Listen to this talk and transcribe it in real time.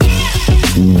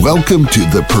Welcome to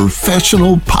the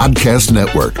Professional Podcast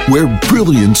Network, where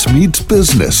brilliance meets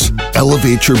business.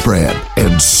 Elevate your brand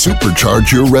and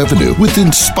supercharge your revenue with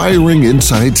inspiring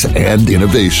insights and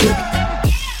innovation.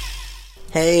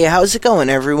 Hey, how's it going,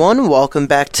 everyone? Welcome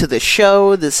back to the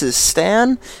show. This is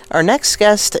Stan. Our next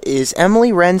guest is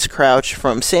Emily Renze Crouch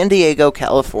from San Diego,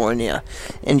 California,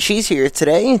 and she's here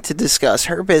today to discuss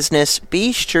her business,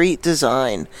 B Street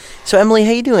Design. So, Emily,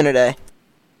 how you doing today?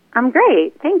 I'm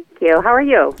great. Thank you. How are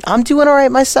you? I'm doing all right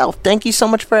myself. Thank you so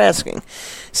much for asking.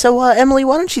 So, Emily,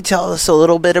 why don't you tell us a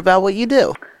little bit about what you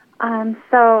do?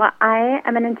 So I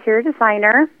am an interior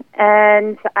designer,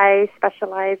 and I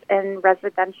specialize in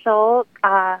residential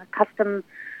custom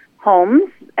homes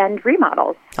and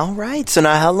remodels. All right. So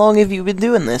now how long have you been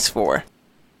doing this for?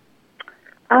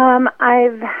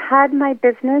 I've had my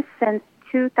business since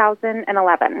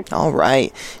 2011. All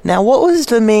right. Now, what was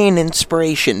the main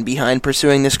inspiration behind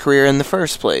pursuing this career in the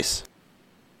first place?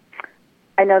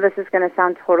 I know this is going to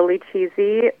sound totally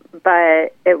cheesy,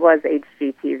 but it was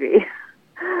HGTV.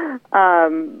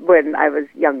 When I was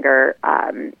younger,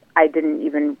 I didn't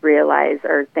even realize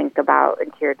or think about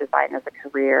interior design as a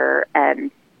career. And,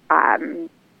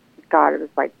 God, it was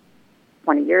like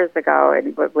 20 years ago,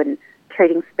 and when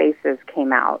Trading Spaces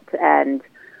came out, and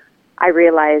I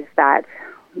realized that,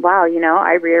 wow,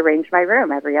 I rearrange my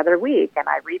room every other week, and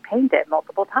I repaint it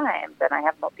multiple times, and I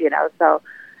have, so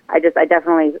I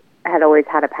definitely had always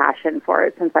had a passion for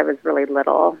it since I was really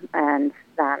little. And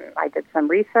then I did some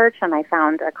research, and I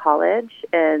found a college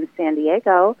in San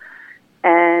Diego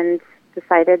and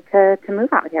decided to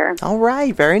move out here. All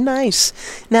right, very nice.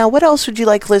 Now, what else would you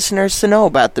like listeners to know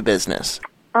about the business?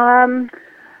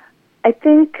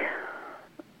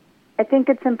 I think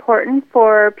it's important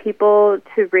for people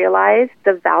to realize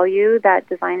the value that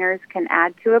designers can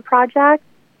add to a project.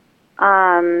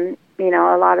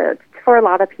 For a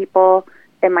lot of people,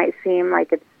 it might seem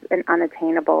like it's an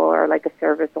unattainable or like a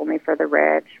service only for the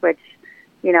rich, which,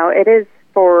 it is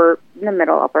for the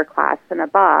middle, upper class and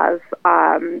above.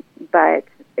 But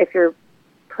if you're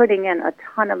putting in a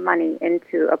ton of money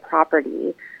into a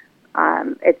property,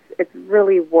 it's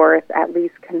really worth at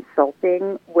least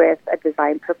consulting with a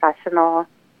design professional,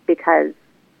 because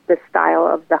the style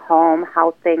of the home,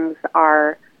 how things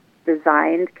are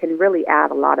designed, can really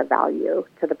add a lot of value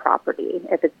to the property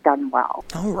if it's done well.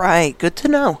 All right, good to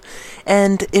know.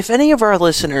 And if any of our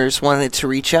listeners wanted to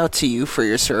reach out to you for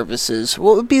your services,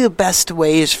 what would be the best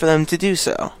ways for them to do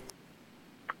so?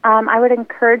 I would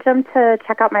encourage them to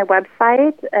check out my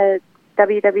website at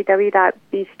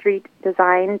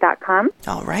www.bstreetdesign.com.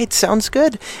 All right, sounds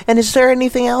good. And is there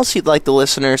anything else you'd like the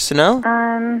listeners to know?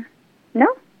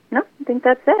 No, I think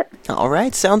that's it. All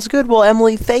right, sounds good. Well,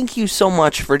 Emily, thank you so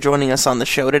much for joining us on the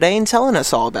show today and telling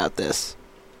us all about this.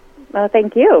 Well,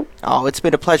 thank you. Oh, it's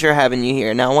been a pleasure having you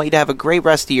here. Now, I want you to have a great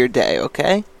rest of your day,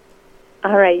 okay?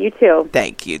 All right, you too.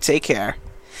 Thank you. Take care.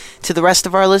 To the rest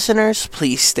of our listeners,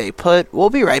 please stay put. We'll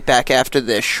be right back after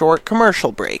this short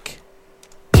commercial break.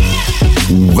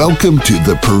 Welcome to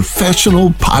the Professional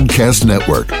Podcast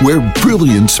Network, where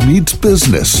brilliance meets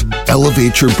business.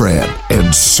 Elevate your brand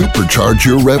and supercharge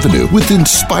your revenue with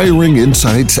inspiring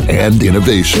insights and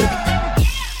innovation.